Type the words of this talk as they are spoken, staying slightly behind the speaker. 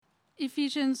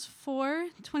Ephesians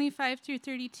 4:25 through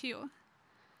 32.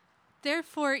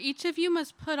 Therefore, each of you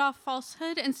must put off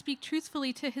falsehood and speak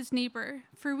truthfully to his neighbor,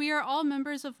 for we are all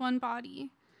members of one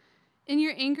body. In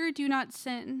your anger, do not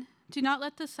sin. Do not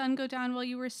let the sun go down while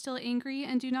you are still angry,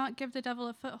 and do not give the devil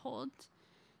a foothold.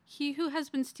 He who has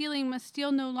been stealing must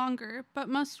steal no longer, but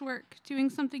must work, doing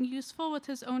something useful with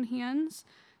his own hands,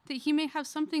 that he may have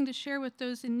something to share with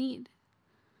those in need.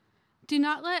 Do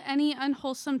not let any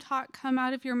unwholesome talk come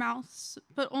out of your mouths,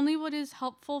 but only what is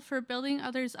helpful for building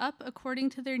others up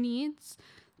according to their needs,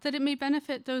 that it may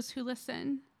benefit those who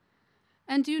listen.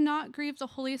 And do not grieve the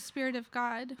Holy Spirit of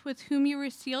God, with whom you were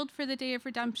sealed for the day of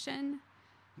redemption.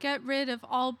 Get rid of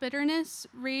all bitterness,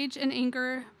 rage and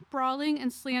anger, brawling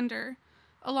and slander,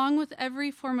 along with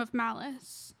every form of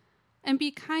malice. And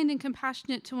be kind and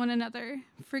compassionate to one another,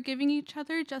 forgiving each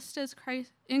other just as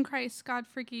in Christ God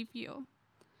forgave you.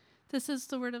 This is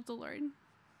the word of the Lord.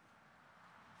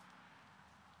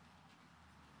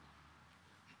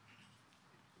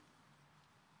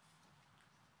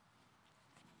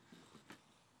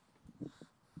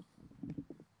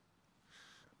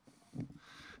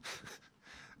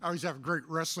 I always have a great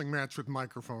wrestling match with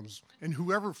microphones, and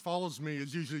whoever follows me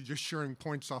is usually just sharing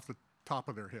points off the top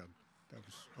of their head. That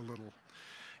was a little...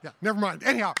 Yeah, never mind.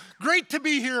 Anyhow, great to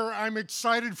be here. I'm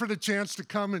excited for the chance to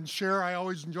come and share. I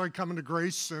always enjoy coming to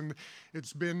Grace, and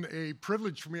it's been a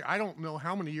privilege for me. I don't know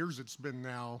how many years it's been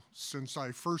now since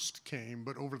I first came,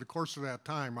 but over the course of that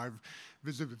time, I've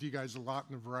visited with you guys a lot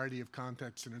in a variety of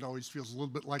contexts, and it always feels a little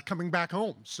bit like coming back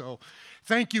home. So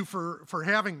thank you for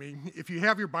having me. If you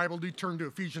have your Bible, do turn to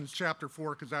Ephesians chapter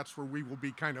 4, because that's where we will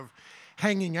be kind of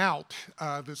hanging out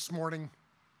this morning.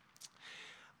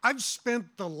 I've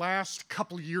spent the last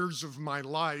couple years of my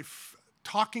life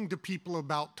talking to people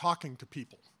about talking to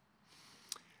people.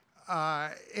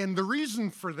 And the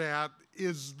reason for that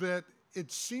is that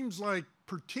it seems like,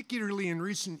 particularly in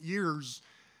recent years,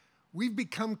 we've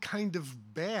become kind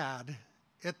of bad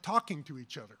at talking to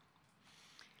each other.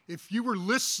 If you were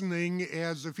listening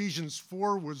as Ephesians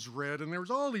 4 was read, and there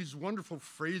was all these wonderful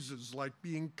phrases like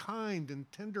being kind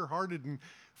and tenderhearted and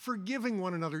forgiving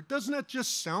one another, doesn't that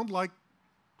just sound like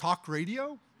talk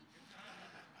radio?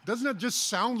 Doesn't it just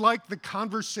sound like the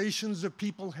conversations that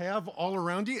people have all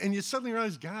around you? And you suddenly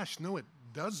realize, gosh, no, it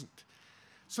doesn't.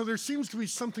 So there seems to be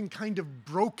something kind of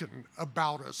broken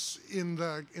about us in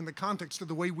the context of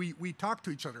the way we talk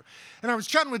to each other. And I was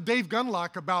chatting with Dave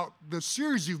Gunlock about the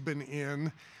series you've been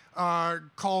in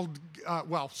called,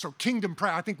 Kingdom,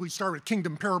 I think we started with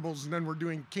Kingdom Parables, and then we're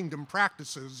doing Kingdom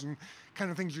Practices and kind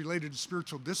of things related to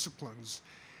spiritual disciplines.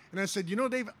 And I said,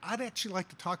 Dave, I'd actually like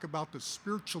to talk about the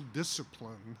spiritual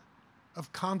discipline of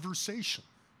conversation,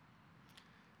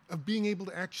 of being able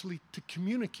to actually to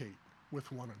communicate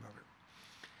with one another.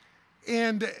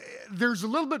 And there's a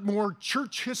little bit more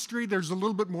church history, there's a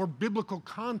little bit more biblical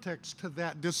context to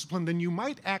that discipline than you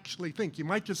might actually think. You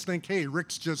might just think, hey,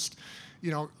 Rick's just,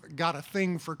 got a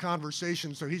thing for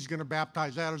conversation, so he's going to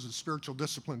baptize that as a spiritual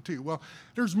discipline too. Well,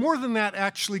 there's more than that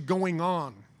actually going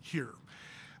on here.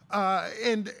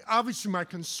 And obviously my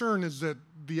concern is that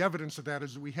the evidence of that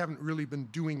is that we haven't really been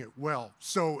doing it well.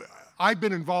 So I've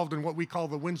been involved in what we call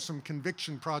the Winsome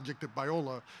Conviction Project at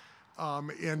Biola,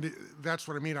 and that's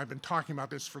what I mean. I've been talking about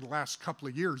this for the last couple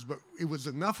of years, but it was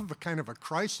enough of a kind of a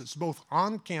crisis, both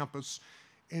on campus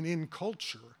and in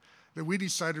culture, that we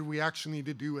decided we actually need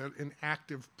to do an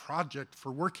active project for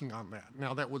working on that.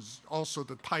 Now, that was also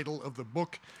the title of the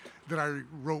book that I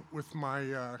wrote with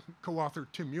my co-author,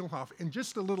 Tim Muehlhoff. And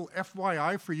just a little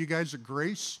FYI for you guys at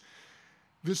Grace,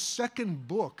 this second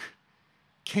book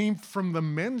came from the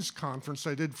men's conference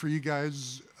I did for you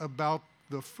guys about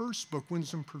the first book,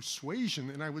 Winsome Persuasion.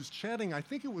 And I was chatting, I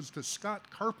think it was to Scott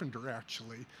Carpenter,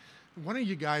 actually, one of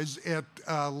you guys at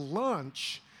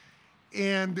lunch.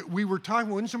 And we were talking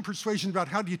Winsome Persuasion about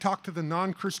how do you talk to the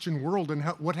non-Christian world and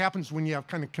what happens when you have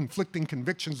kind of conflicting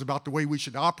convictions about the way we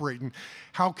should operate, and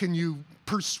how can you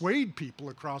persuade people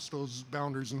across those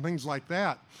boundaries and things like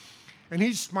that. And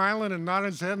he's smiling and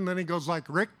nodding his head, and then he goes like,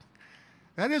 Rick,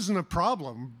 that isn't a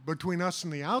problem between us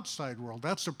and the outside world.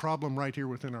 That's a problem right here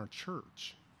within our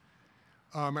church.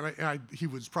 He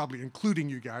was probably including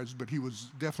you guys, but he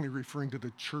was definitely referring to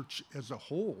the church as a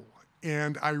whole.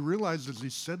 And I realized as he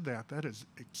said that is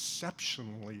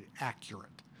exceptionally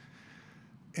accurate.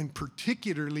 And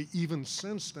particularly even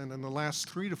since then, in the last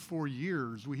 3 to 4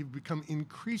 years, we have become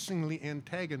increasingly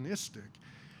antagonistic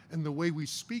in the way we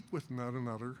speak with one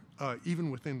another, even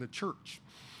within the church.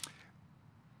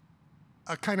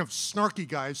 A kind of snarky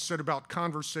guy said about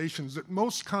conversations that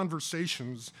most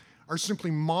conversations are simply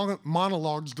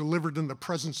monologues delivered in the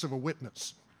presence of a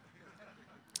witness.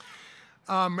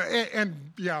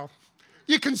 Yeah,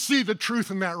 you can see the truth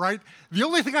in that, right? The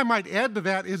only thing I might add to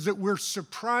that is that we're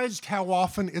surprised how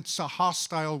often it's a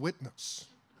hostile witness.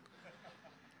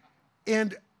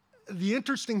 And the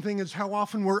interesting thing is how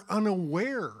often we're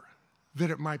unaware that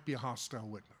it might be a hostile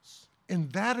witness. And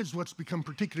that is what's become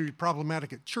particularly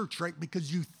problematic at church, right?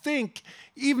 Because you think,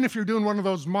 even if you're doing one of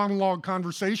those monologue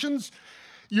conversations,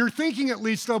 you're thinking at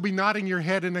least they'll be nodding your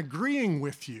head and agreeing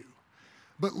with you.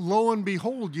 But lo and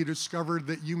behold, you discover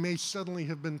that you may suddenly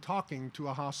have been talking to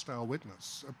a hostile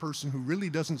witness, a person who really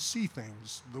doesn't see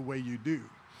things the way you do.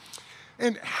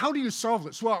 And how do you solve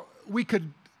this? Well, we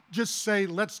could just say,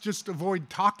 let's just avoid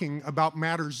talking about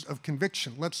matters of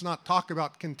conviction. Let's not talk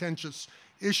about contentious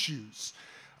issues.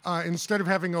 Instead of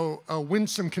having a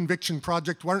winsome conviction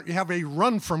project, why don't you have a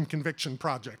run from conviction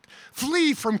project?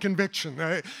 Flee from conviction.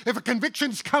 If a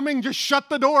conviction's coming, just shut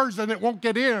the doors and it won't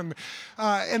get in.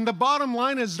 And the bottom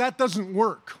line is that doesn't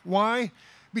work. Why?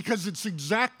 Because it's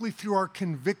exactly through our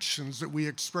convictions that we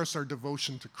express our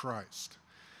devotion to Christ.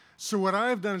 So what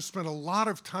I've done is spent a lot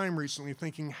of time recently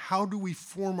thinking, how do we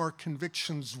form our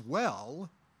convictions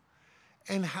well,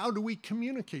 and how do we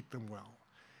communicate them well?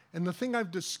 And the thing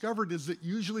I've discovered is that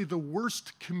usually the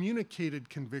worst communicated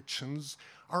convictions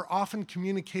are often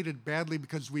communicated badly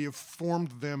because we have formed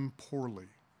them poorly.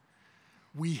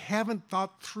 We haven't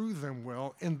thought through them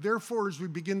well, and therefore as we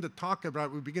begin to talk about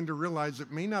it, we begin to realize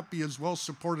it may not be as well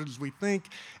supported as we think,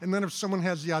 and then if someone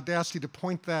has the audacity to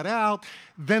point that out,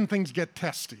 then things get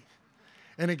testy,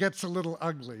 and it gets a little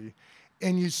ugly,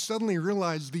 and you suddenly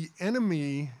realize the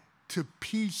enemy to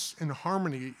peace and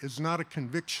harmony is not a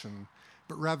conviction,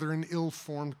 but rather an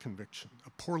ill-formed conviction, a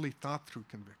poorly thought-through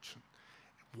conviction.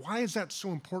 Why is that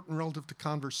so important relative to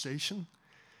conversation?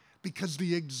 Because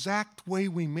the exact way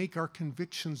we make our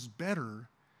convictions better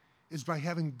is by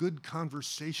having good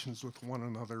conversations with one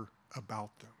another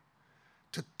about them.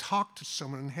 To talk to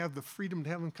someone and have the freedom to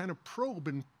have them kind of probe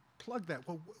and plug that.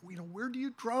 Well, where do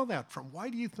you draw that from? Why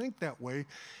do you think that way?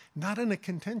 Not in a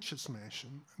contentious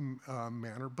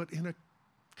manner, but in a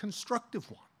constructive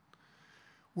one,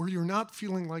 where you're not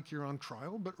feeling like you're on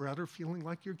trial, but rather feeling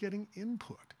like you're getting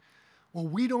input. Well,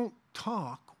 we don't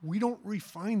talk, we don't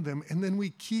refine them, and then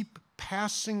we keep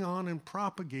passing on and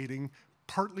propagating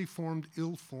partly formed,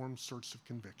 ill-formed sorts of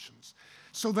convictions.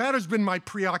 So that has been my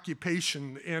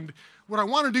preoccupation, and what I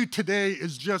want to do today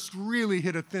is just really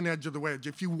hit a thin edge of the wedge.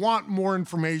 If you want more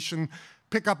information,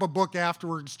 pick up a book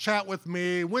afterwards, chat with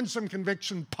me, Winsome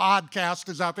Conviction podcast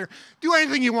is out there. Do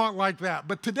anything you want like that.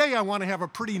 But today I want to have a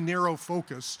pretty narrow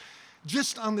focus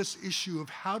just on this issue of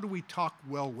how do we talk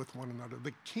well with one another,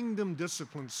 the kingdom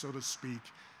discipline, so to speak,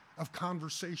 of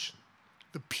conversation.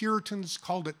 The Puritans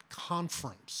called it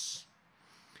conference.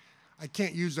 I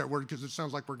can't use that word because it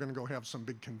sounds like we're going to go have some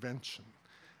big convention.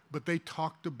 But they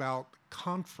talked about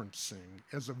conferencing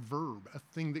as a verb, a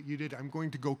thing that you did. I'm going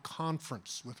to go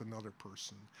conference with another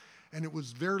person. And it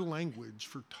was their language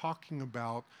for talking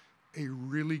about a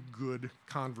really good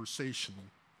conversation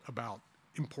about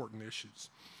important issues.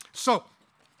 So,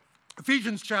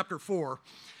 Ephesians chapter 4,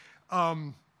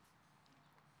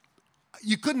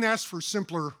 you couldn't ask for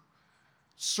simpler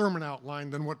sermon outline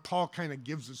than what Paul kind of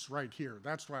gives us right here.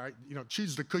 That's why,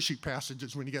 choose the cushy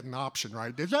passages when you get an option,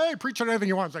 right? Hey, preach on anything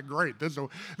you want. It's like, great, this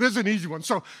is an easy one.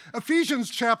 So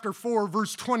Ephesians chapter 4,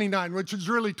 verse 29, which is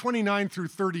really 29 through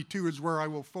 32 is where I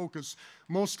will focus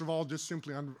most of all just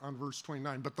simply on verse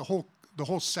 29. But the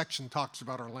whole section talks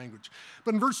about our language.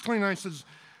 But in verse 29 it says,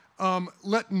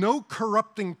 let no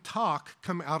corrupting talk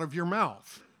come out of your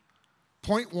mouth.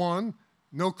 Point 1,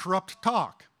 no corrupt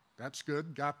talk. That's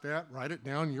good. Got that. Write it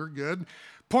down. You're good.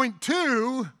 Point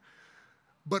 2,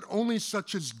 but only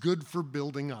such as good for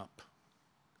building up.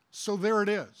 So there it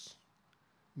is.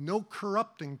 No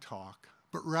corrupting talk,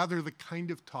 but rather the kind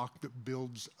of talk that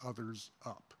builds others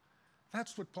up.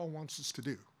 That's what Paul wants us to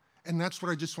do. And that's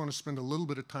what I just want to spend a little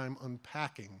bit of time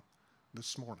unpacking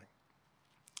this morning.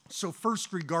 So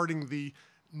first, regarding the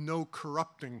no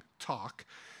corrupting talk,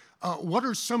 what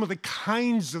are some of the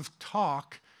kinds of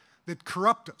talk that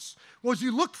corrupt us? Well, as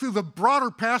you look through the broader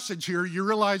passage here, you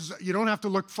realize you don't have to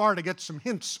look far to get some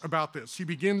hints about this. He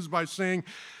begins by saying,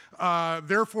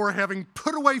 therefore, having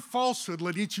put away falsehood,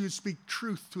 let each of you speak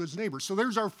truth to his neighbor. So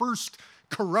there's our first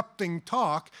corrupting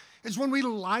talk, is when we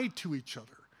lie to each other,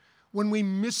 when we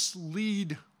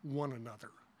mislead one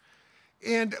another.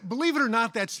 And believe it or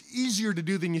not, that's easier to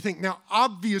do than you think. Now,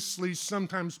 obviously,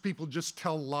 sometimes people just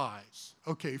tell lies.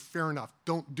 Okay, fair enough.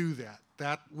 Don't do that.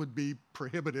 That would be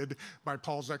prohibited by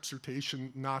Paul's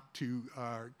exhortation not to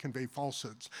convey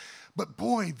falsehoods. But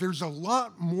boy, there's a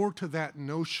lot more to that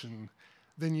notion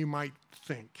than you might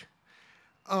think.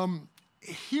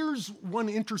 here's one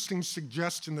interesting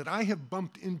suggestion that I have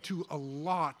bumped into a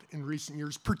lot in recent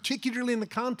years, particularly in the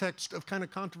context of kind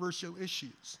of controversial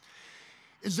issues,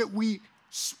 is that we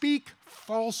speak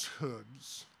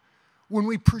falsehoods when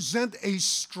we present a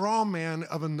straw man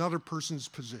of another person's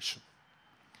position.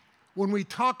 When we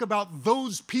talk about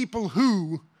those people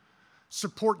who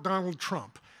support Donald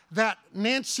Trump, that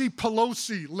Nancy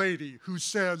Pelosi lady who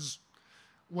says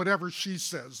whatever she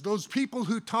says, those people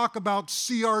who talk about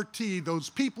CRT, those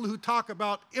people who talk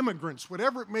about immigrants,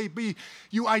 whatever it may be,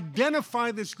 you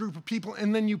identify this group of people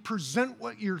and then you present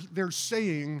what they're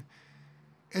saying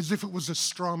as if it was a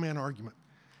straw man argument.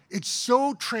 It's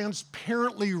so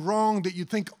transparently wrong that you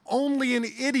think only an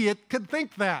idiot could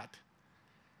think that.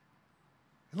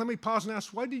 And let me pause and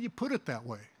ask, why did you put it that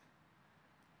way?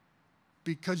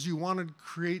 Because you wanted to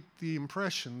create the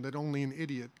impression that only an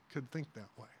idiot could think that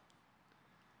way.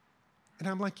 And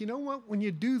I'm like, you know what? When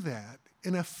you do that,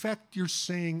 in effect, you're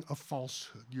saying a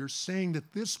falsehood. You're saying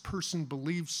that this person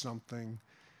believes something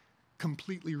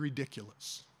completely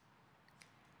ridiculous.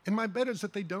 And my bet is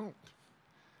that they don't.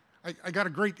 I got a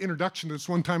great introduction to this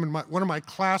one time in one of my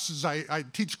classes. I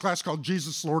teach a class called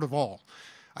Jesus, Lord of All.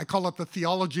 I call it the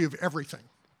theology of everything,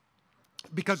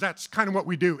 because that's kind of what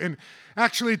we do. And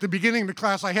actually, at the beginning of the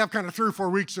class, I have kind of 3 or 4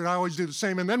 weeks that I always do the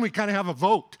same, and then we kind of have a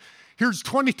vote. Here's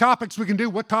 20 topics we can do.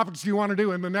 What topics do you want to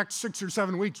do? In the next 6 or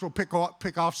 7 weeks, we'll pick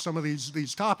off some of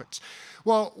these topics.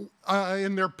 Well,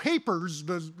 in their papers,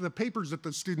 the papers that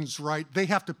the students write, they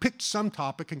have to pick some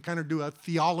topic and kind of do a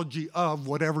theology of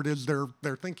whatever it is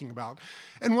they're thinking about.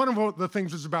 And one of the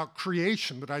things is about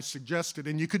creation that I suggested,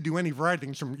 and you could do any variety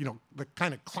of things from, the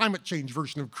kind of climate change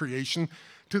version of creation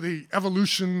to the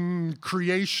evolution,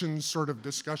 creation sort of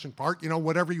discussion part,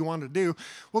 whatever you want to do.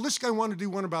 Well, this guy wanted to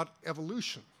do one about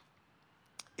evolution.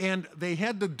 And they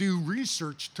had to do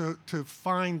research to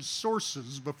find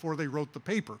sources before they wrote the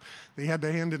paper. They had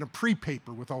to hand in a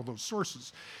pre-paper with all those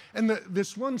sources. And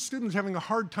this one student was having a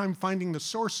hard time finding the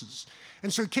sources.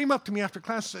 And so he came up to me after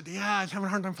class and said, yeah, I was having a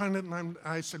hard time finding it. And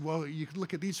I said, well, you could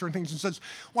look at these sort of things. And says,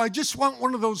 well, I just want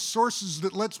one of those sources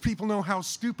that lets people know how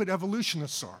stupid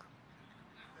evolutionists are.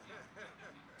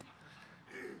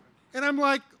 And I'm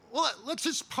like, well, let's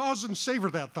just pause and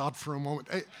savor that thought for a moment.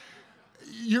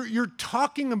 You're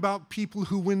talking about people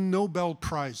who win Nobel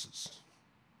Prizes.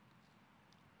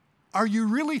 Are you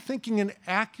really thinking an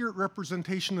accurate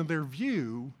representation of their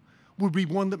view would be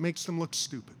one that makes them look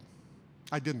stupid?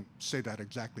 I didn't say that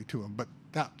exactly to him, but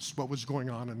that's what was going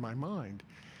on in my mind.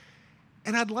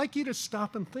 And I'd like you to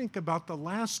stop and think about the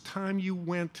last time you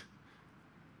went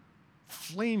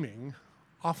flaming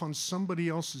off on somebody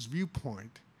else's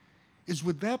viewpoint.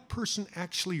 Would that person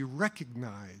actually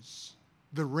recognize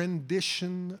the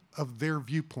rendition of their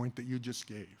viewpoint that you just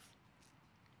gave?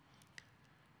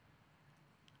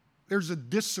 There's a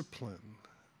discipline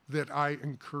that I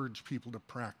encourage people to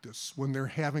practice when they're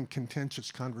having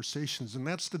contentious conversations, and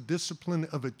that's the discipline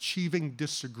of achieving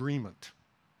disagreement.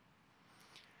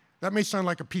 That may sound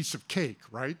like a piece of cake,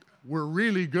 right? We're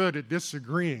really good at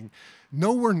disagreeing.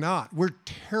 No, we're not. We're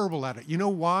terrible at it. You know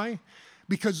why?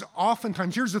 Because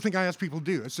oftentimes, here's the thing I ask people to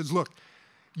do. I says, look,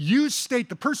 you state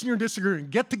the person you're disagreeing,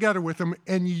 get together with them,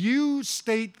 and you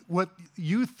state what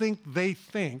you think they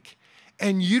think,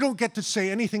 and you don't get to say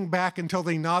anything back until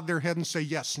they nod their head and say,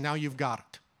 yes, now you've got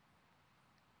it.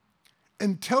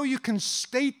 Until you can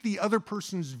state the other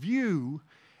person's view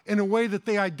in a way that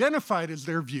they identified as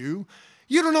their view,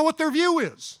 you don't know what their view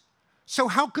is. So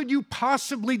how could you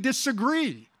possibly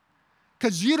disagree?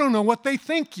 Because you don't know what they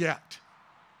think yet.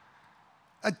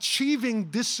 Achieving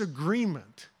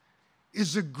disagreement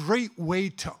is a great way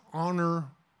to honor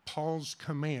Paul's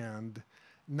command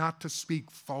not to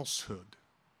speak falsehood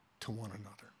to one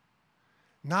another,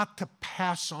 not to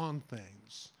pass on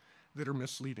things that are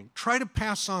misleading. Try to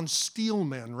pass on steel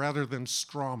men rather than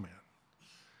straw men.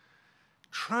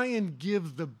 Try and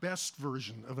give the best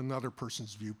version of another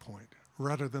person's viewpoint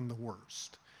rather than the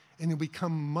worst, and you'll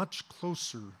become much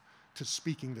closer to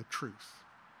speaking the truth.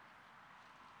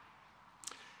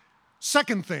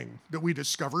 Second thing that we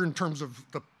discover in terms of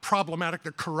the problematic,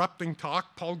 the corrupting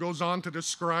talk, Paul goes on to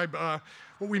describe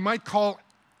what we might call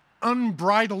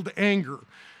unbridled anger.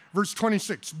 Verse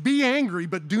 26, be angry,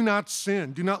 but do not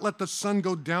sin. Do not let the sun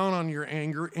go down on your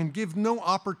anger, and give no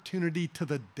opportunity to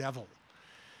the devil.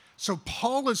 So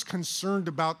Paul is concerned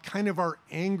about kind of our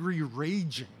angry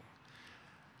raging.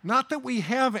 Not that we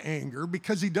have anger,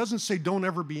 because he doesn't say don't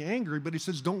ever be angry, but he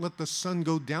says don't let the sun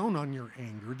go down on your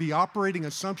anger. The operating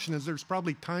assumption is there's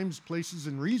probably times, places,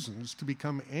 and reasons to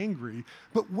become angry,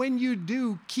 but when you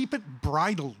do, keep it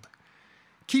bridled.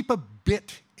 Keep a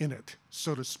bit in it,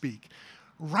 so to speak.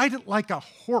 Ride it like a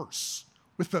horse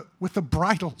with a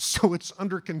bridle so it's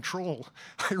under control.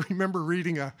 I remember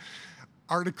reading a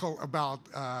article about,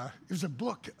 it was a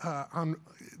book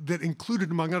that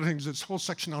included, among other things, this whole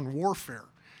section on warfare.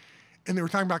 And they were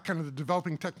talking about kind of the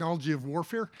developing technology of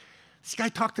warfare. This guy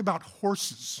talked about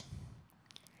horses.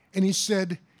 And he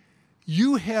said,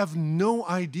 you have no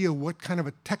idea what kind of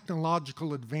a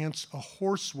technological advance a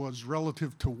horse was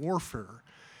relative to warfare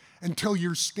until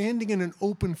you're standing in an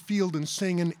open field and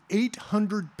seeing an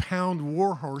 800-pound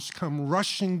war horse come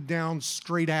rushing down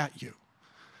straight at you.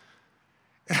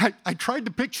 And I tried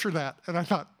to picture that, and I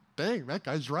thought, dang, that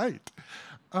guy's right.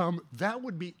 That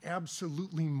would be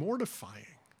absolutely mortifying.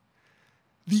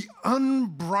 The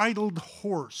unbridled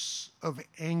horse of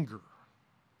anger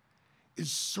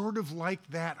is sort of like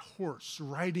that horse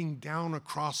riding down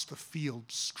across the field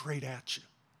straight at you.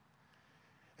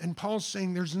 And Paul's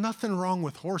saying there's nothing wrong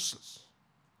with horses.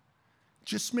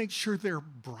 Just make sure they're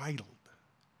bridled.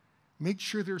 Make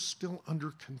sure they're still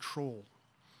under control.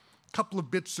 A couple of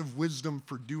bits of wisdom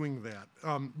for doing that.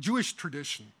 Jewish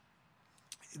tradition.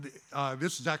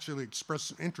 This is actually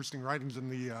expressed in interesting writings in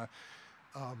the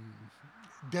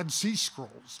Dead Sea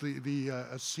Scrolls, the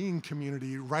Essene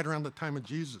community right around the time of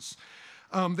Jesus.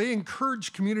 They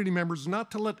encourage community members not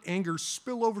to let anger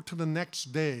spill over to the next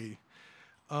day.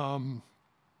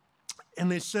 And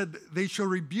they said, they shall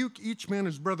rebuke each man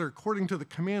his brother according to the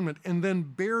commandment, and then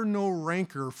bear no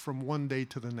rancor from one day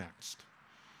to the next.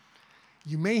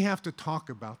 You may have to talk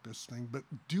about this thing, but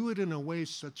do it in a way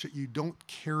such that you don't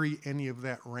carry any of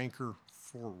that rancor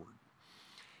forward.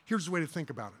 Here's the way to think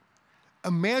about it.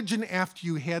 Imagine after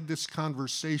you had this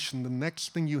conversation, the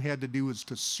next thing you had to do is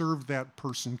to serve that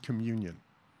person communion.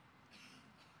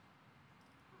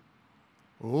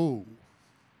 Oh,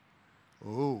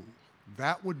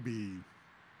 that would be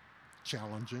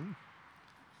challenging.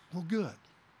 Well, good.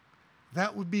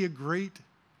 That would be a great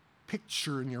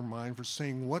picture in your mind for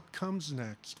saying what comes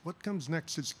next. What comes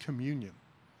next is communion.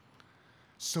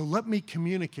 So let me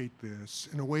communicate this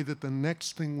in a way that the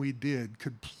next thing we did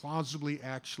could plausibly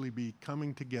actually be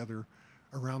coming together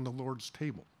around the Lord's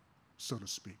table, so to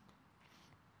speak.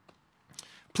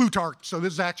 Plutarch, so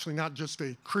this is actually not just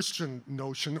a Christian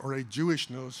notion or a Jewish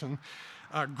notion.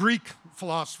 A Greek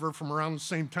philosopher from around the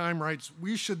same time writes,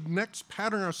 we should next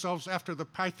pattern ourselves after the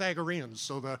Pythagoreans.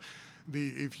 So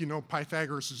if you know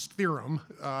Pythagoras' theorem,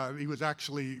 he was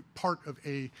actually part of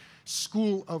a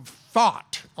school of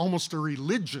thought, almost a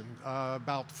religion,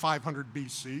 about 500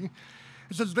 BC.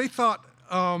 It says they thought,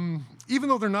 even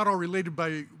though they're not all related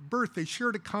by birth, they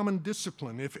shared a common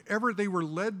discipline. If ever they were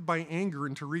led by anger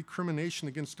into recrimination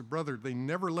against a brother, they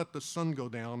never let the sun go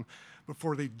down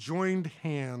before they joined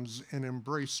hands and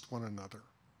embraced one another.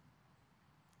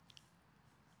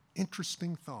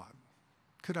 Interesting thought.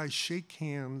 Could I shake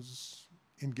hands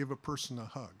and give a person a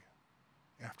hug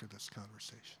after this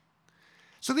conversation?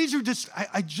 So these are just,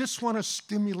 I just want to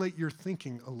stimulate your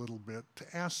thinking a little bit to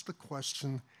ask the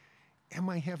question, am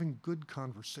I having good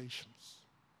conversations?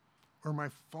 Or am I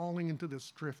falling into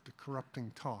this drift of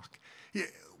corrupting talk?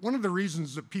 One of the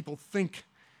reasons that people think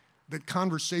that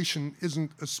conversation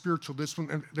isn't a spiritual discipline,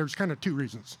 and there's kind of two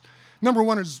reasons. Number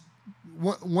one is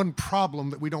one problem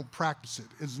that we don't practice it,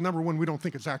 is number one, we don't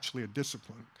think it's actually a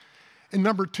discipline. And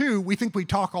number two, we think we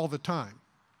talk all the time.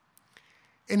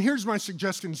 And here's my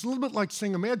suggestion. It's a little bit like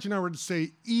saying, imagine I were to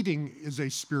say eating is a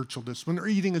spiritual discipline or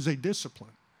eating is a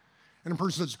discipline. And a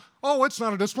person says, oh, it's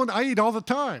not a discipline. I eat all the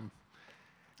time.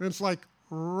 And it's like,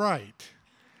 right.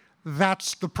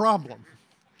 That's the problem.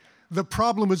 The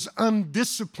problem is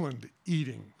undisciplined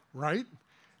eating, right?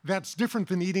 That's different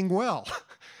than eating well.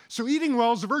 So eating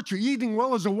well is a virtue. Eating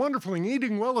well is a wonderful thing.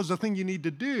 Eating well is a thing you need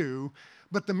to do.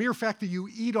 But the mere fact that you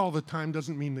eat all the time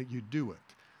doesn't mean that you do it.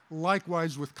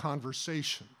 Likewise with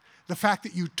conversation. The fact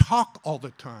that you talk all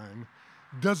the time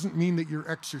doesn't mean that you're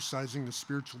exercising the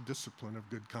spiritual discipline of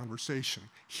good conversation.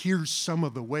 Here's some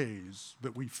of the ways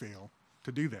that we fail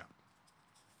to do that.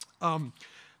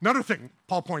 Another thing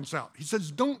Paul points out, he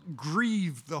says, don't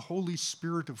grieve the Holy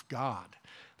Spirit of God.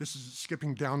 This is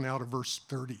skipping down now to verse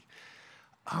 30.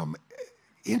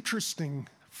 Interesting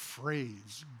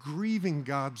phrase, grieving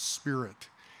God's Spirit.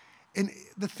 And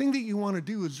the thing that you want to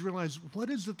do is realize, what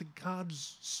is it that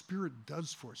God's Spirit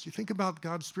does for us? You think about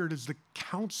God's Spirit as the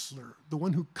counselor, the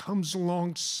one who comes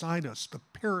alongside us, the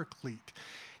paraclete.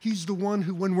 He's the one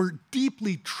who, when we're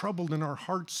deeply troubled in our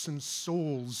hearts and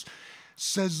souls,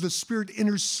 says the Spirit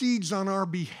intercedes on our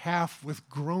behalf with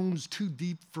groans too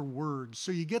deep for words.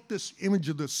 So you get this image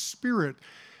of the Spirit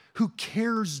who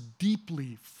cares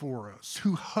deeply for us,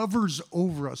 who hovers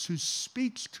over us, who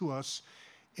speaks to us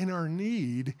in our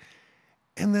need.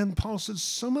 And then Paul says,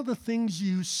 some of the things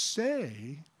you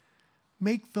say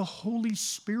make the Holy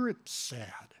Spirit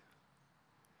sad,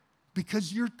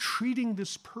 because you're treating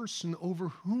this person over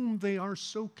whom they are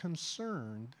so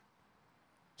concerned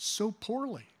so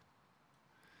poorly.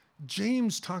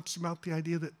 James talks about the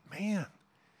idea that, man,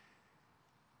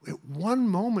 at one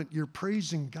moment you're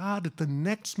praising God, at the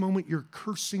next moment you're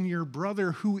cursing your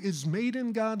brother who is made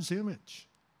in God's image.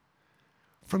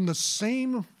 From the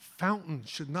same fountain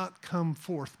should not come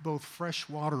forth both fresh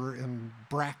water and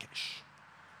brackish.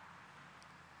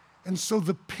 And so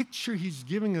the picture he's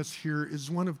giving us here is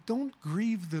one of, don't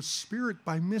grieve the Spirit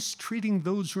by mistreating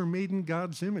those who are made in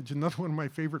God's image. Another one of my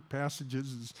favorite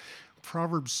passages is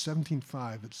Proverbs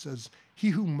 17:5. It says, he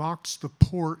who mocks the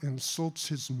poor insults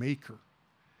his maker.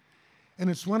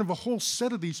 And it's one of a whole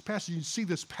set of these passages. You see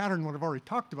this pattern, what I've already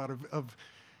talked about, of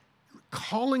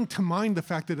calling to mind the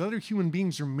fact that other human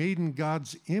beings are made in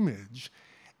God's image.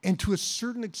 And to a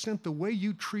certain extent, the way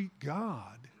you treat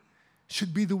God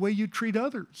should be the way you treat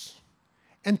others.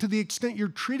 And to the extent you're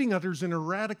treating others in a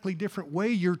radically different way,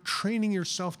 you're training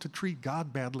yourself to treat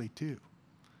God badly too.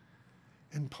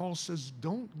 And Paul says,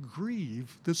 don't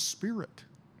grieve the Spirit.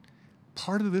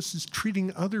 Part of this is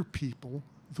treating other people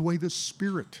the way the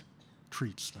Spirit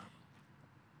treats them.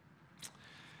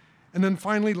 And then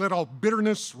finally, let all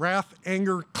bitterness, wrath,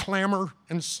 anger, clamor,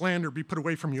 and slander be put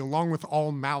away from you, along with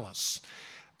all malice.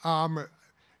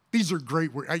 These are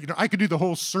great words. I could do the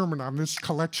whole sermon on this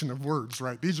collection of words,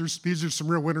 right? These are some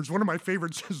real winners. One of my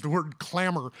favorites is the word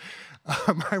clamor.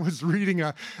 I was reading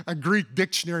a Greek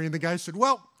dictionary, and the guy said,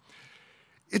 well,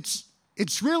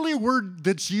 it's really a word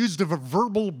that's used of a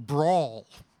verbal brawl.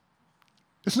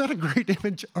 Isn't that a great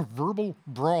image? A verbal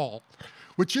brawl,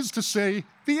 which is to say,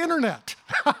 the internet.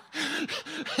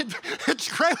 It's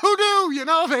crazy. Who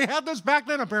knew? They had this back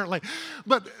then, apparently.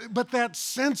 But that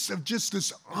sense of just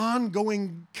this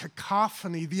ongoing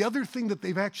cacophony. The other thing that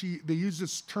they use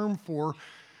this term for,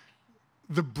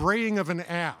 the braying of an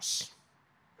ass.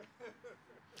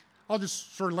 I'll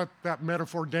just sort of let that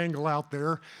metaphor dangle out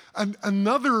there.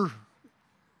 Another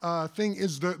thing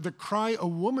is the cry a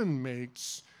woman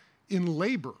makes in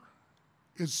labor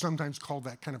is sometimes called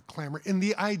that kind of clamor. And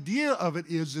the idea of it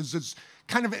is it's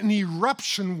kind of an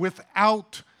eruption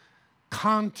without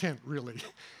content, really.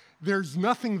 There's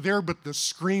nothing there but the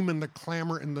scream and the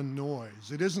clamor and the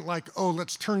noise. It isn't like, oh,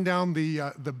 let's turn down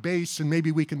the bass and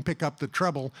maybe we can pick up the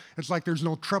treble. It's like there's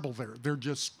no treble there. They're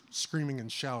just screaming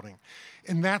and shouting.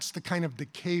 And that's the kind of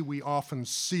decay we often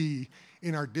see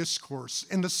in our discourse.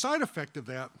 And the side effect of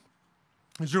that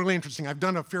is really interesting. I've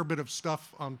done a fair bit of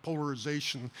stuff on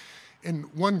polarization.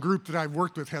 And one group that I've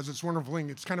worked with has this wonderful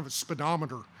thing. It's kind of a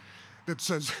speedometer that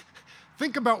says,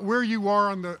 think about where you are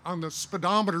on the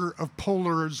speedometer of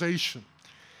polarization.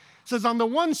 It says on the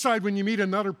one side, when you meet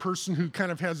another person who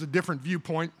kind of has a different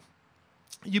viewpoint,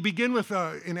 you begin with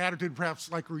an attitude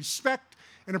perhaps like respect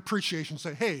and appreciation.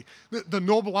 Say, hey, the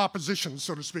noble opposition,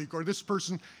 so to speak, or this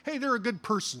person, hey, they're a good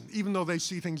person, even though they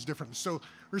see things differently. So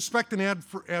respect and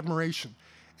admiration.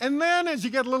 And then as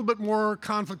you get a little bit more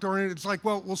conflict-oriented, it's like,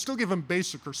 well, we'll still give them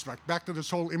basic respect. Back to this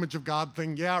whole image of God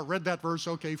thing. Yeah, read that verse.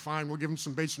 Okay, fine. We'll give them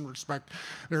some basic respect.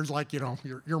 There's like,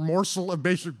 your morsel of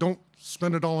basic, don't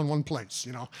spend it all in one place,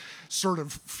 sort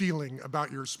of feeling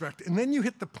about your respect. And then you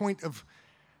hit the point of,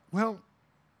 well,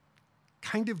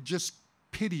 kind of just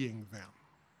pitying them.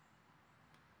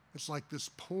 It's like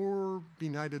this poor,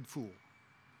 benighted fool.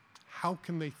 How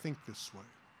can they think this way?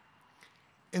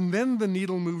 And then the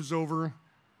needle moves over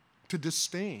to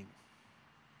disdain.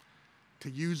 To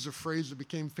use a phrase that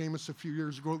became famous a few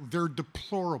years ago, they're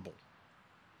deplorable.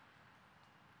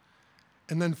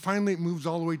 And then finally it moves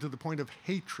all the way to the point of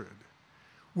hatred,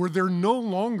 where they're no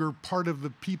longer part of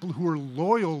the people who are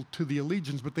loyal to the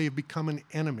allegiance, but they have become an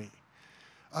enemy.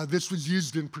 This was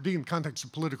used in context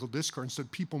of political discourse,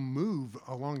 that people move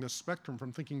along the spectrum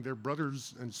from thinking their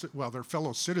brothers and, their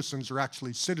fellow citizens are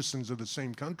actually citizens of the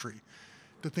same country,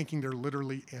 to thinking they're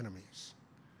literally enemies.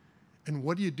 And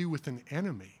what do you do with an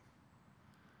enemy?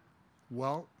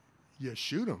 Well, you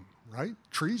shoot them, right?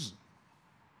 Treason.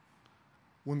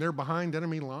 When they're behind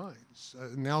enemy lines.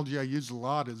 Analogy I use a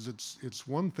lot is it's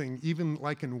one thing, even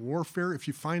like in warfare, if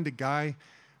you find a guy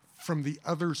from the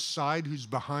other side who's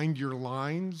behind your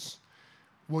lines,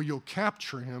 well, you'll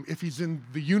capture him. If he's in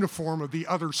the uniform of the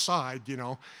other side,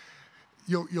 you'll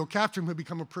capture him and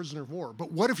become a prisoner of war.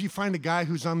 But what if you find a guy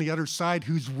who's on the other side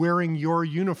who's wearing your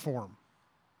uniform?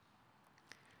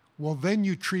 Well, then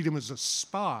you treat him as a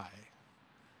spy,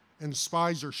 and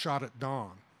spies are shot at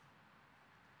dawn.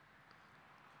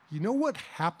 You know what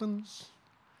happens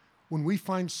when we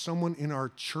find someone in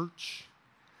our church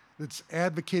that's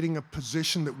advocating a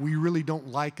position that we really don't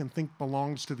like and think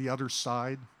belongs to the other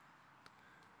side?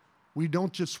 We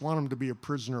don't just want him to be a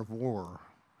prisoner of war.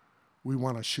 We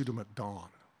want to shoot him at dawn.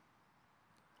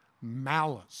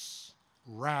 Malice,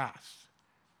 wrath,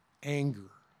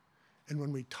 anger. And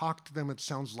when we talk to them, it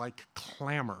sounds like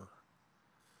clamor.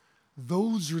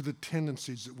 Those are the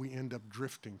tendencies that we end up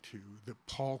drifting to that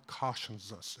Paul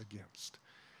cautions us against.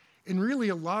 And really,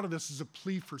 a lot of this is a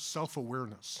plea for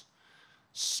self-awareness.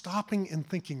 Stopping and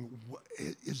thinking,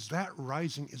 is that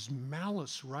rising? Is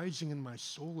malice rising in my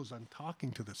soul as I'm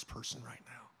talking to this person right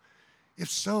now? If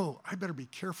so, I better be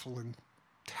careful and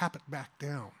tap it back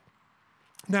down.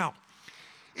 Now,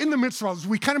 in the midst of all this,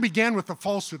 we kind of began with the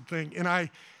falsehood thing, and I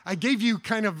gave you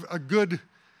kind of a good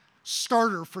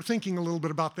starter for thinking a little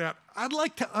bit about that. I'd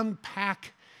like to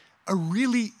unpack a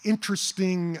really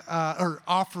interesting, or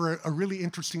offer a really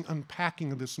interesting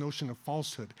unpacking of this notion of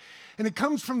falsehood. And it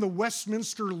comes from the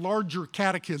Westminster Larger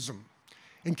Catechism.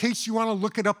 In case you want to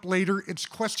look it up later, it's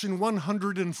question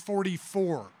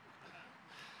 144.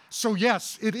 So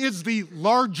yes, it is the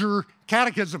Larger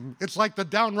Catechism. It's like the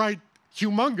downright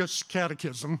humongous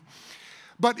catechism.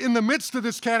 But in the midst of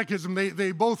this catechism,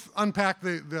 they both unpack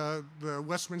the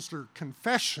Westminster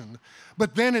Confession.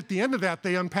 But then at the end of that,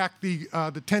 they unpack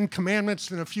the Ten Commandments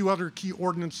and a few other key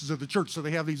ordinances of the church. So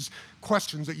they have these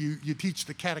questions that you teach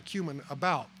the catechumen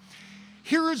about.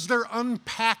 Here is their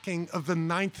unpacking of the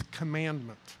 9th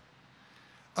commandment,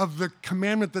 of the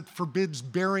commandment that forbids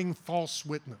bearing false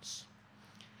witness.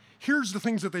 Here's the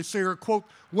things that they say are, quote,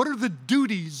 what are the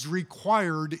duties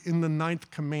required in the 9th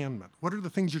commandment? What are the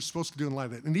things you're supposed to do in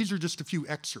life? And these are just a few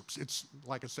excerpts. It's,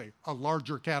 like I say, a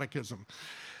larger catechism.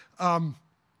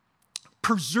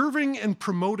 Preserving and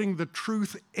promoting the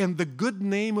truth and the good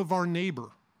name of our neighbor.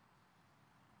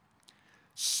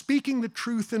 Speaking the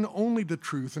truth and only the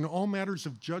truth in all matters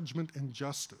of judgment and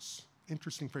justice.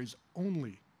 Interesting phrase,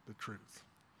 only the truth.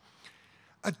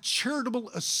 A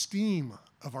charitable esteem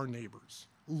of our neighbors.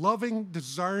 Loving,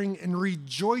 desiring, and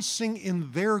rejoicing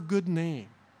in their good name,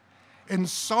 and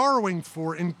sorrowing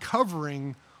for and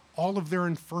covering all of their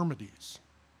infirmities.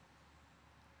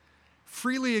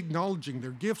 Freely acknowledging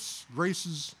their gifts,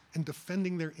 graces, and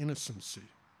defending their innocency.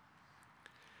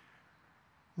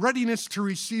 Readiness to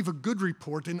receive a good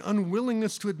report and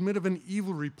unwillingness to admit of an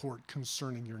evil report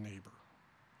concerning your neighbor.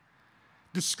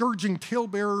 Discouraging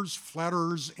talebearers,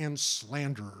 flatterers, and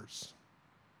slanderers.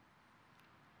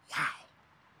 Wow.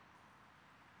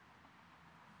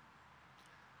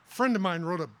 A friend of mine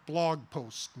wrote a blog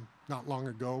post not long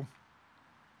ago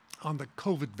on the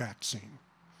COVID vaccine.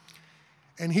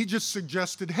 And he just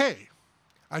suggested, hey,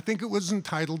 I think it was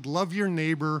entitled, Love Your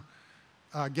Neighbor,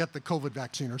 Get the COVID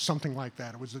Vaccine, or something like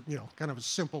that. It was, kind of a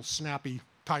simple, snappy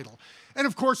title. And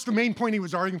of course, the main point he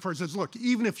was arguing for is, look,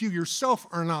 even if you yourself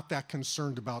are not that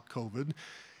concerned about COVID,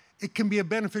 it can be a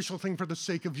beneficial thing for the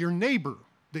sake of your neighbor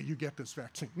that you get this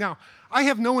vaccine. Now, I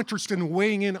have no interest in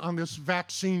weighing in on this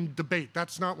vaccine debate.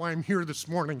 That's not why I'm here this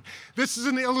morning. This is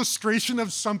an illustration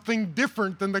of something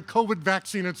different than the COVID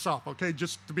vaccine itself, okay,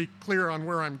 just to be clear on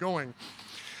where I'm going.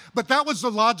 But that was the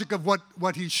logic of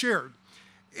what he shared.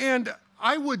 And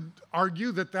I would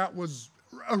argue that that was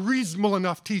a reasonable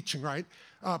enough teaching, right?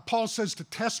 Paul says to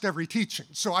test every teaching.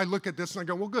 So I look at this and I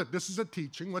go, well, good, this is a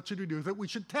teaching. What should we do with it? We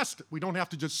should test it. We don't have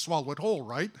to just swallow it whole,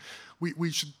 right?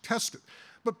 We should test it.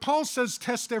 But Paul says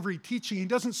test every teaching. He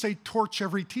doesn't say torch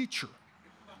every teacher.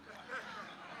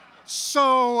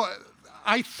 So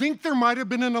I think there might have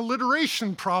been an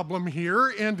alliteration problem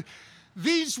here. And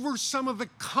these were some of the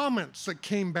comments that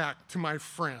came back to my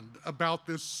friend about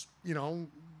this,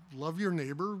 love your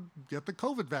neighbor, get the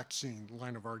COVID vaccine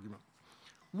line of argument.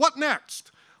 What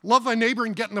next? Love thy neighbor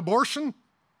and get an abortion?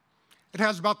 It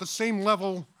has about the same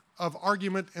level of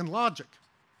argument and logic.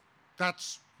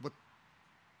 That's what,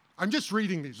 I'm just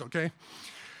reading these, okay?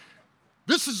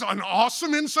 This is an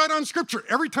awesome insight on Scripture.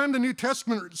 Every time the New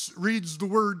Testament says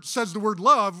the word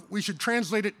love, we should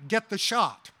translate it, get the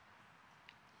shot.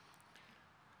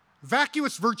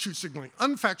 Vacuous virtue signaling,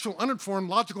 unfactual, uninformed,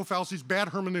 logical fallacies, bad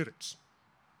hermeneutics.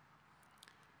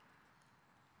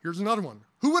 Here's another one.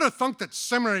 Who would have thunk that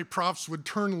seminary profs would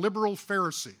turn liberal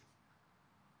Pharisee?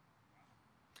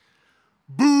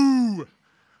 Boo!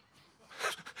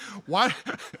 Why?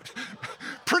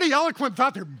 Pretty eloquent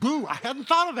thought there. Boo! I hadn't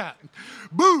thought of that.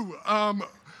 Boo!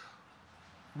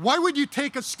 Why would you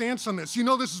take a stance on this? You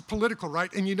know this is political,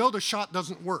 right? And you know the shot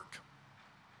doesn't work.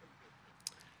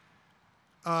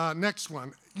 Next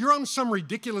one. You're on some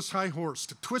ridiculous high horse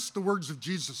to twist the words of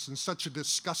Jesus in such a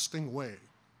disgusting way.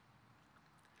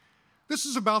 This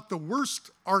is about the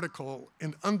worst article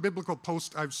and unbiblical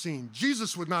post I've seen.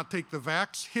 Jesus would not take the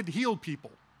vax, he'd heal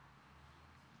people.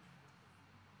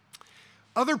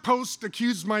 Other posts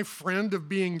accused my friend of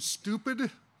being stupid,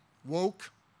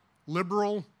 woke,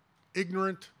 liberal,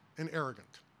 ignorant, and arrogant.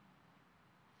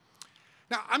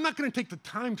 Now, I'm not going to take the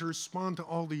time to respond to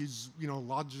all these,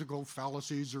 logical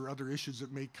fallacies or other issues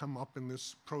that may come up in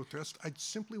this protest. I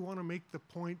simply want to make the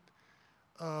point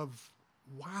of,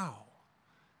 wow,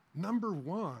 number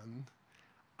one,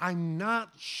 I'm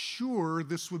not sure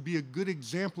this would be a good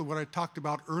example of what I talked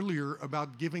about earlier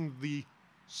about giving the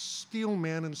steel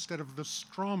man instead of the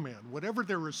straw man. Whatever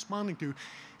they're responding to,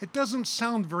 it doesn't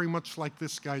sound very much like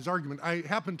this guy's argument. I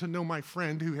happen to know my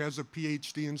friend who has a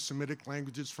PhD in Semitic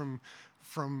languages from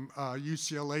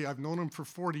UCLA. I've known him for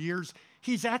 40 years.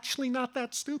 He's actually not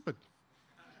that stupid.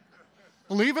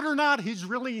 Believe it or not, he's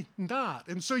really not.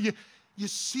 And so you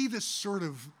see this sort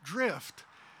of drift.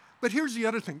 But here's the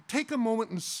other thing. Take a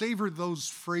moment and savor those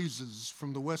phrases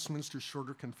from the Westminster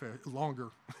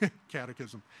Longer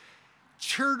Catechism.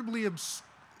 Charitably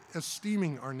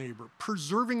esteeming our neighbor,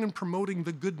 preserving and promoting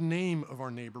the good name of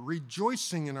our neighbor,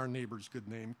 rejoicing in our neighbor's good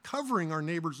name, covering our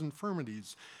neighbor's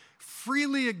infirmities,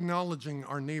 freely acknowledging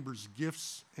our neighbor's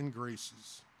gifts and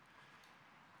graces.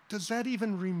 Does that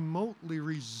even remotely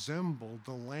resemble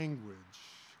the language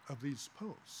of these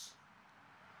posts?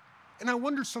 And I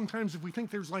wonder sometimes if we think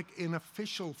there's like an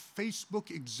official Facebook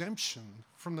exemption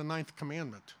from the 9th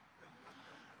commandment.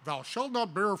 Thou shalt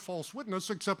not bear false witness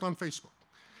except on Facebook.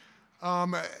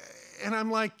 And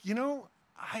I'm like,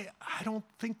 I don't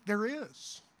think there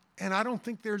is. And I don't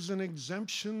think there's an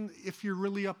exemption if you're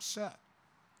really upset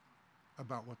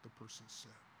about what the person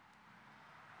said.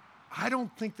 I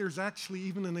don't think there's actually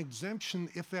even an exemption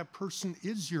if that person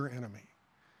is your enemy.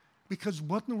 Because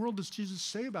what in the world does Jesus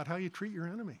say about how you treat your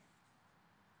enemy?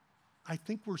 I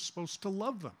think we're supposed to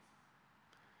love them.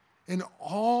 And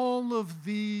all of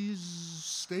these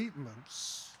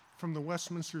statements from the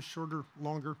Westminster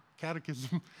Longer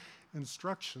Catechism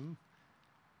instruction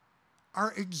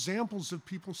are examples of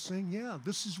people saying, yeah,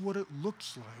 this is what it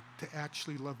looks like to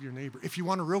actually love your neighbor. If you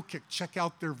want a real kick, check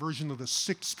out their version of the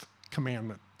 6th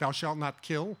commandment, thou shalt not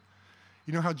kill.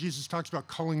 You know how Jesus talks about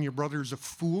calling your brothers a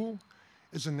fool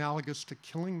is analogous to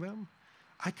killing them?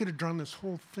 I could have drawn this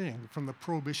whole thing from the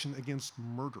prohibition against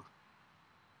murder.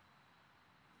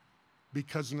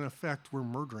 Because in effect, we're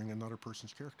murdering another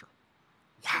person's character.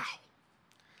 Wow.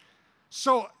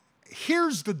 So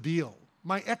here's the deal.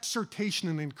 My exhortation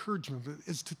and encouragement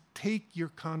is to take your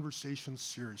conversation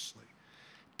seriously.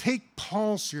 Take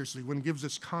Paul seriously when he gives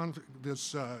this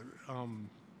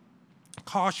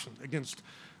caution against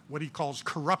what he calls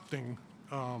corrupting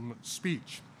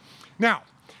speech. Now,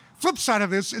 flip side of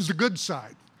this is the good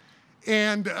side.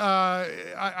 And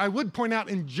I would point out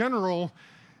in general,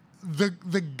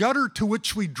 the gutter to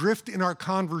which we drift in our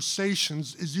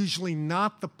conversations is usually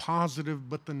not the positive,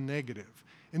 but the negative.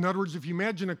 In other words, if you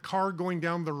imagine a car going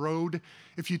down the road,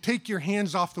 if you take your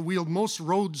hands off the wheel, most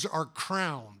roads are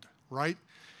crowned, right?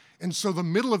 And so the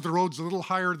middle of the road's a little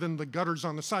higher than the gutters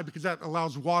on the side because that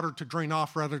allows water to drain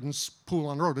off rather than pool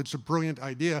on the road. It's a brilliant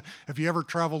idea. If you ever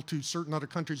travel to certain other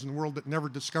countries in the world that never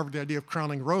discovered the idea of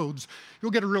crowning roads,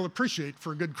 you'll get a real appreciate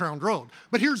for a good crowned road.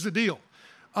 But here's the deal.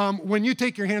 When you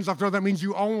take your hands off the road, that means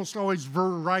you almost always veer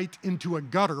right into a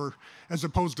gutter as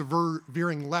opposed to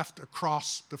veering left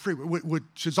across the freeway,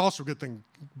 which is also a good thing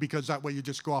because that way you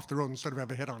just go off the road instead of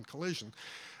have a head-on collision.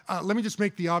 Let me just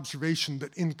make the observation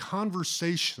that in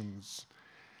conversations,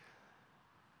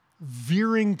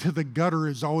 veering to the gutter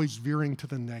is always veering to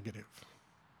the negative.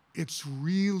 It's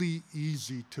really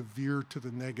easy to veer to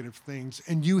the negative things,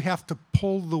 and you have to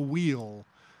pull the wheel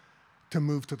to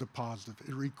move to the positive.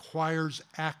 It requires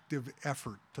active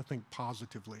effort to think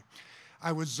positively.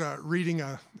 I was reading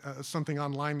something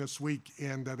online this week,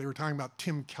 and they were talking about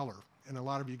Tim Keller. And a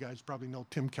lot of you guys probably know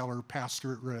Tim Keller,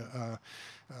 pastor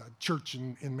at a church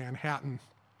in Manhattan.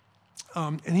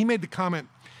 And he made the comment,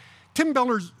 Tim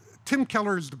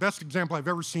Keller is the best example I've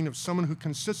ever seen of someone who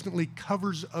consistently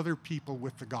covers other people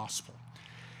with the gospel.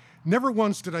 Never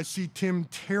once did I see Tim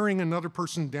tearing another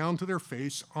person down to their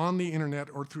face on the internet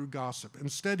or through gossip.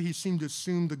 Instead, he seemed to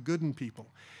assume the good in people.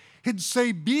 He'd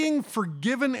say, being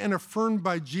forgiven and affirmed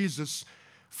by Jesus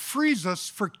frees us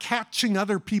for catching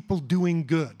other people doing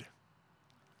good.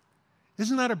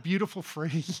 Isn't that a beautiful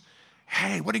phrase?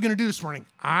 Hey, what are you going to do this morning?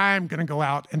 I'm going to go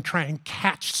out and try and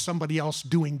catch somebody else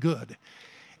doing good.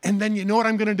 And then you know what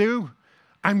I'm going to do?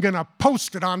 I'm going to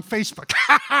post it on Facebook.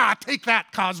 Take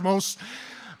that, Cosmos.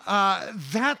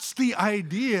 That's the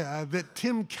idea that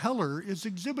Tim Keller is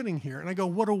exhibiting here. And I go,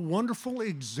 what a wonderful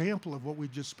example of what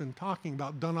we've just been talking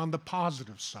about done on the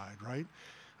positive side, right?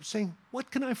 I'm saying, what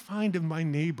can I find in my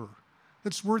neighbor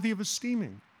that's worthy of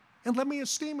esteeming? And let me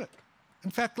esteem it. In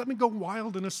fact, let me go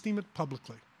wild and esteem it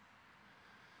publicly.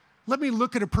 Let me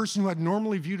look at a person who I'd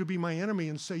normally view to be my enemy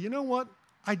and say, you know what?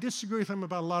 I disagree with them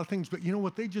about a lot of things, but you know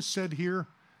what they just said here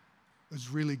was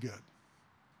really good.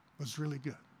 Was really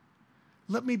good.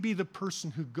 Let me be the person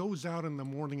who goes out in the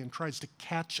morning and tries to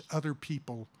catch other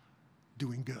people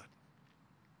doing good.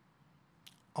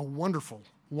 A wonderful,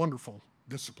 wonderful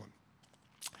discipline.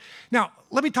 Now,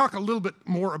 let me talk a little bit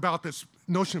more about this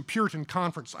notion of Puritan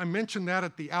conference. I mentioned that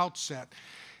at the outset.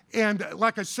 And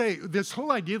like I say, this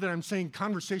whole idea that I'm saying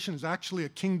conversation is actually a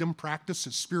kingdom practice,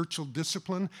 a spiritual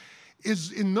discipline,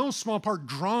 is in no small part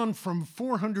drawn from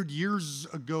 400 years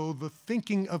ago, the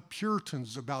thinking of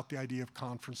Puritans about the idea of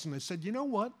conference. And they said, you know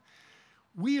what?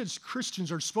 We as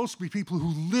Christians are supposed to be people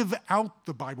who live out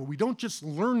the Bible. We don't just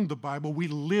learn the Bible, we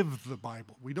live the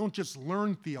Bible. We don't just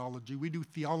learn theology, we do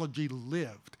theology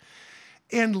lived.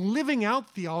 And living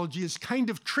out theology is kind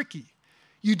of tricky.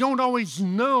 You don't always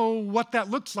know what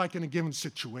that looks like in a given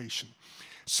situation.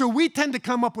 So we tend to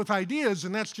come up with ideas,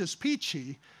 and that's just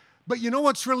peachy. But you know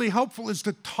what's really helpful is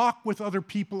to talk with other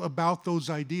people about those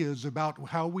ideas, about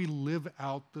how we live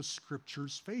out the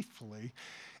scriptures faithfully.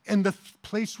 And the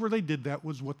place where they did that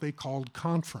was what they called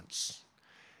conference.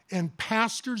 And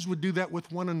pastors would do that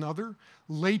with one another.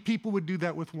 Lay people would do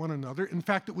that with one another. In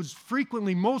fact, it was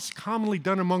frequently, most commonly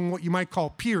done among what you might call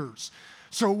peers.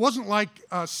 So it wasn't like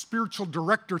a spiritual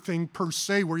director thing per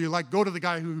se, where you like go to the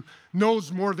guy who knows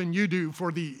more than you do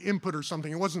for the input or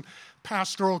something. It wasn't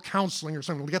pastoral counseling or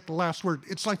something to get the last word.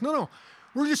 It's like, no,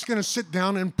 we're just going to sit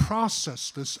down and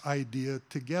process this idea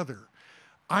together.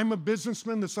 I'm a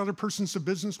businessman, this other person's a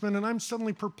businessman, and I'm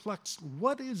suddenly perplexed.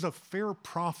 What is a fair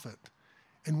profit?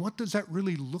 And what does that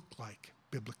really look like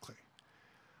biblically?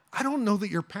 I don't know that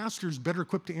your pastor is better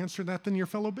equipped to answer that than your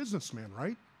fellow businessman,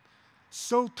 right?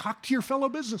 So talk to your fellow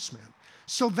businessman.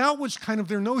 So that was kind of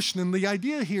their notion. And the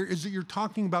idea here is that you're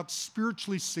talking about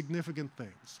spiritually significant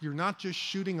things. You're not just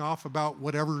shooting off about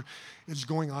whatever is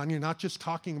going on. You're not just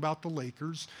talking about the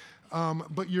Lakers,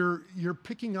 but you're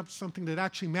picking up something that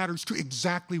actually matters to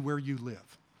exactly where you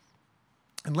live.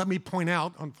 And let me point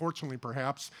out, unfortunately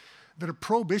perhaps, that a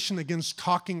prohibition against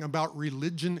talking about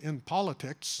religion and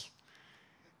politics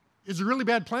is a really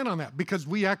bad plan on that, because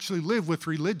we actually live with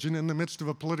religion in the midst of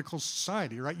a political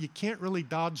society, right? You can't really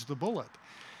dodge the bullet.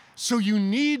 So you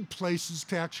need places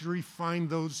to actually refine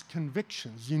those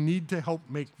convictions. You need to help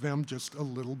make them just a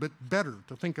little bit better,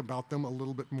 to think about them a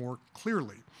little bit more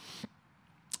clearly.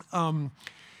 And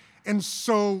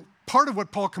so part of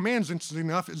what Paul commands, interestingly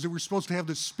enough, is that we're supposed to have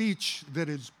this speech that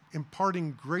is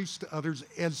imparting grace to others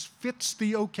as fits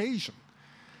the occasion.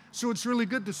 So it's really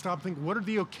good to stop and think, what are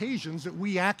the occasions that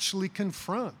we actually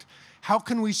confront? How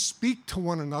can we speak to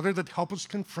one another that help us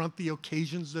confront the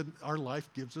occasions that our life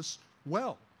gives us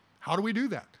well? How do we do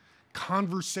that?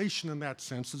 Conversation in that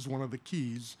sense is one of the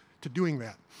keys to doing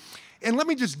that. And let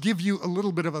me just give you a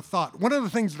little bit of a thought. One of the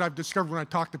things that I've discovered when I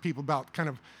talk to people about kind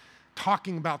of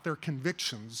talking about their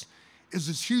convictions is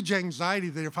this huge anxiety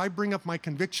that if I bring up my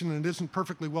conviction and it isn't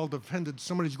perfectly well defended,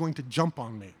 somebody's going to jump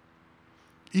on me,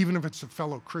 even if it's a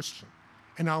fellow Christian.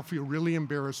 And I'll feel really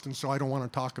embarrassed, and so I don't want to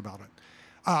talk about it.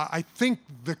 I think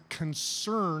the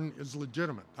concern is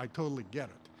legitimate. I totally get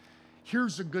it.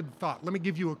 Here's a good thought. Let me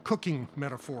give you a cooking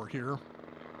metaphor here.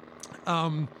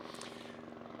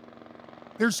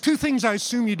 There's two things I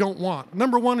assume you don't want.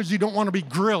 Number one is you don't want to be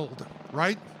grilled,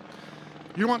 right?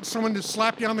 You want someone to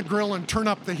slap you on the grill and turn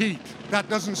up the heat. That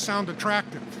doesn't sound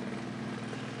attractive.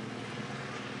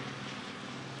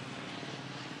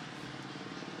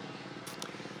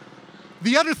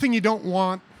 The other thing you don't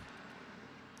want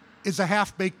is a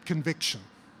half-baked conviction,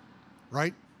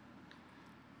 right?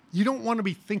 You don't want to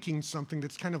be thinking something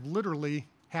that's kind of literally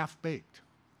half-baked.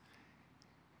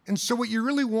 And so what you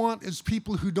really want is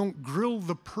people who don't grill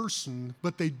the person,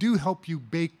 but they do help you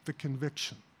bake the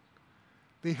conviction.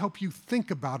 They help you think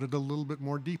about it a little bit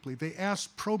more deeply. They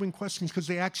ask probing questions because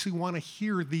they actually want to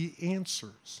hear the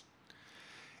answers.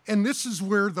 And this is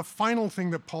where the final thing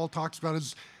that Paul talks about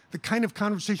is the kind of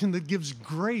conversation that gives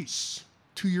grace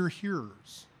to your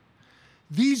hearers.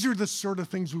 These are the sort of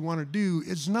things we want to do,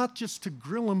 is not just to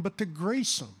grill them, but to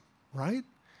grace them, right?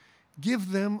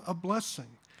 Give them a blessing,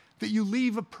 that you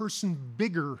leave a person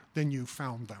bigger than you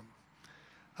found them.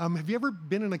 Have you ever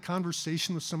been in a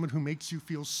conversation with someone who makes you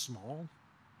feel small?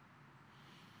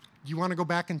 Do you want to go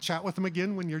back and chat with them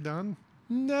again when you're done?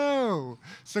 No.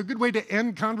 So a good way to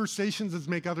end conversations is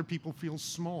make other people feel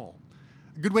small.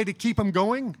 A good way to keep them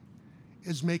going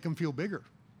is make them feel bigger.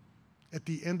 At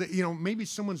the end, maybe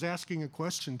someone's asking a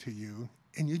question to you,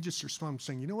 and you just respond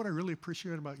saying, you know what I really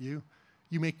appreciate about you?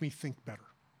 You make me think better.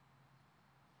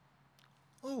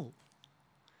 Oh,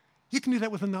 You can do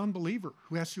that with a non-believer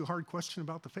who asks you a hard question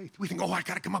about the faith. We think, oh, I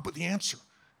got to come up with the answer.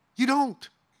 You don't.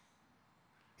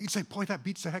 You can say, boy, that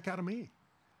beats the heck out of me.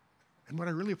 And what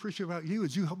I really appreciate about you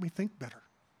is you help me think better.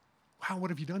 Wow, what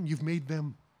have you done? You've made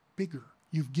them bigger.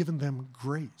 You've given them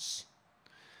grace.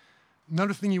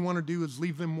 Another thing you want to do is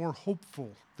leave them more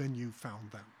hopeful than you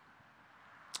found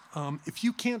them. If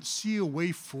you can't see a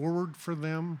way forward for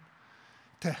them,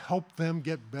 to help them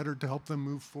get better, to help them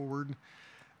move forward,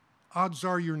 odds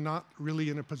are you're not really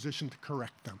in a position to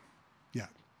correct them yet.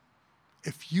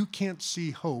 If you can't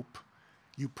see hope,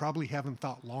 you probably haven't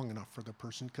thought long enough for the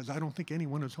person, because I don't think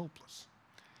anyone is hopeless.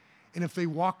 And if they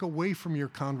walk away from your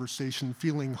conversation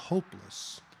feeling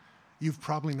hopeless, you've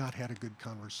probably not had a good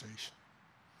conversation.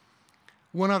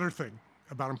 One other thing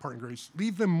about imparting grace,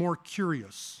 leave them more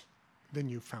curious than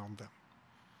you found them.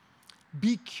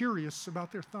 Be curious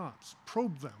about their thoughts.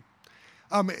 Probe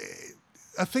them.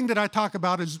 A thing that I talk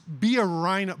about is be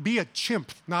a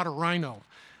chimp, not a rhino.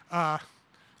 I'll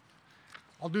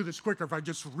do this quicker if I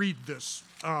just read this.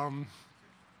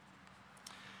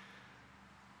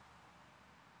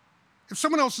 If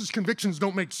someone else's convictions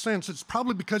don't make sense, it's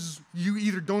probably because you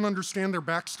either don't understand their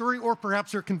backstory or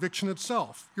perhaps their conviction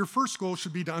itself. Your first goal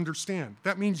should be to understand.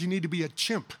 That means you need to be a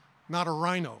chimp, not a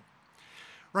rhino.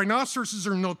 Rhinoceroses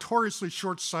are notoriously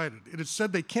short-sighted. It is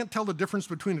said they can't tell the difference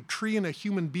between a tree and a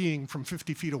human being from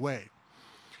 50 feet away.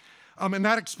 And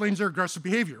that explains their aggressive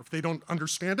behavior. If they don't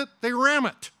understand it, they ram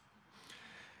it.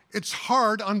 It's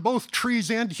hard on both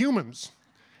trees and humans.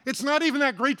 It's not even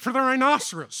that great for the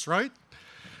rhinoceros, right?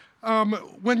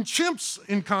 When chimps,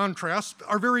 in contrast,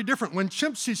 are very different. When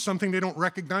chimps see something they don't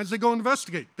recognize, they go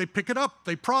investigate. They pick it up,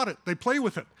 they prod it, they play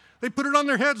with it. They put it on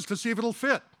their heads to see if it'll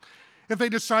fit. If they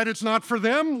decide it's not for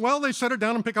them, well, they set it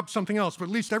down and pick up something else. But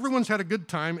at least everyone's had a good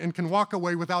time and can walk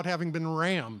away without having been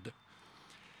rammed.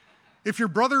 If your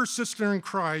brother or sister in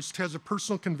Christ has a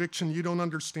personal conviction you don't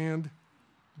understand,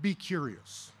 be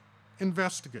curious.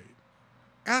 Investigate.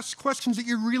 Ask questions that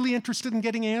you're really interested in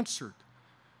getting answered.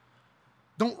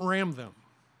 Don't ram them.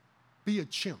 Be a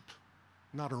chimp,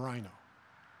 not a rhino.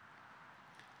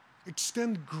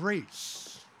 Extend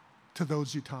grace to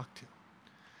those you talk to.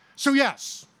 So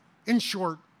yes, in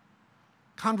short,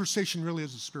 conversation really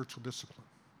is a spiritual discipline.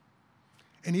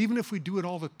 And even if we do it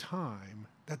all the time,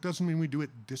 that doesn't mean we do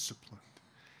it disciplined.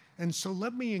 And so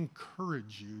let me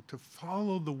encourage you to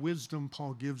follow the wisdom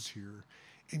Paul gives here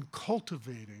in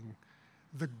cultivating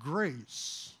the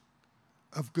grace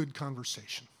of good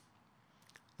conversation.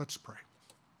 Let's pray.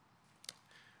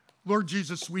 Lord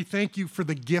Jesus, we thank you for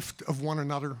the gift of one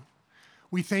another.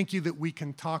 We thank you that we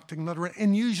can talk to another,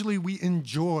 and usually we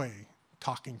enjoy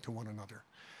talking to one another.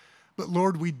 But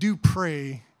Lord, we do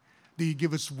pray that you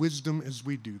give us wisdom as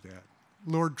we do that.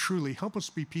 Lord, truly, help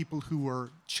us be people who are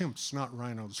chimps, not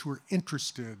rhinos, who are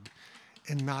interested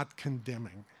and not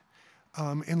condemning.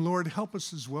 And Lord, help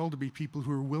us as well to be people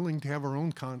who are willing to have our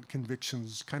own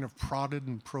convictions kind of prodded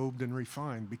and probed and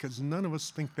refined, because none of us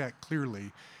think that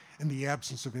clearly in the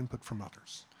absence of input from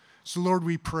others. So Lord,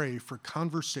 we pray for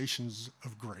conversations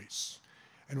of grace,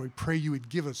 and we pray you would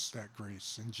give us that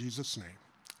grace. In Jesus' name,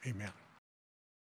 amen.